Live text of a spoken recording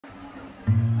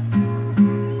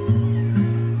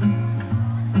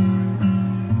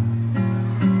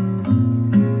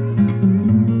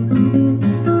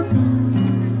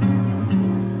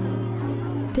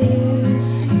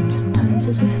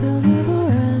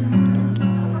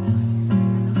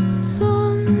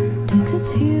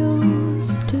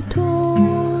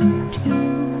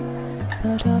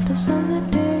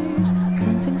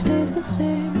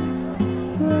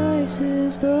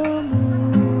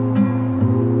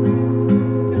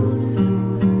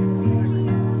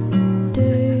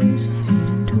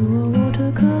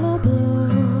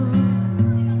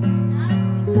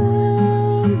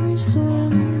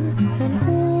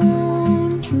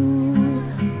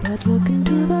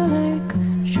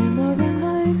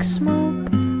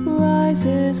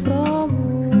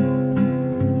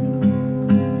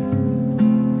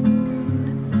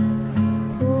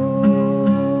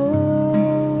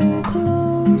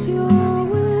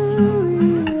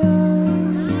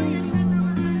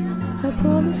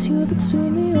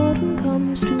soon the autumn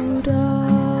comes to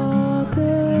darken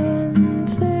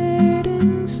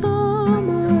fading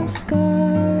summer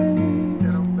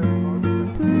skies.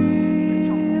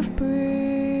 Breathe,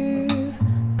 breathe,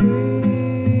 breathe.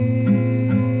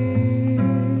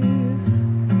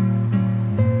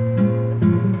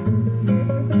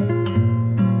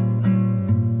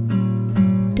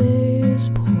 Days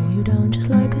pull you down just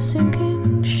like a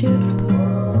sinking ship.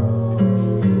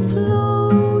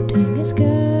 Floating is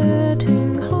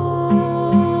getting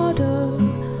harder,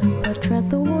 but tread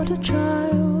the water,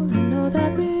 child, and know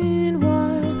that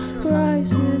meanwhile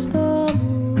rises the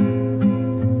moon.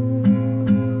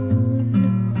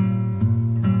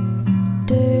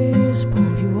 Days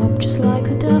pull you up just like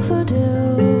a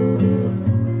daffodil,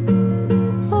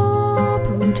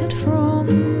 uprooted from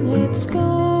its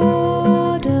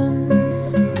garden.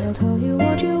 They'll tell you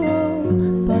what you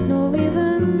owe, but no,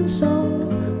 even so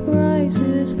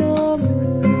rises the moon.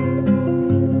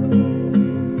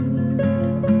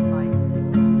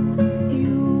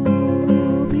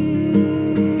 You'll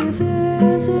be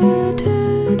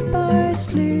visited by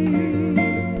sleep.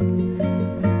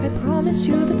 I promise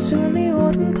you that soon the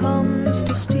autumn comes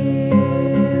to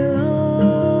steal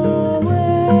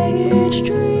away each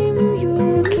dream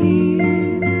you keep.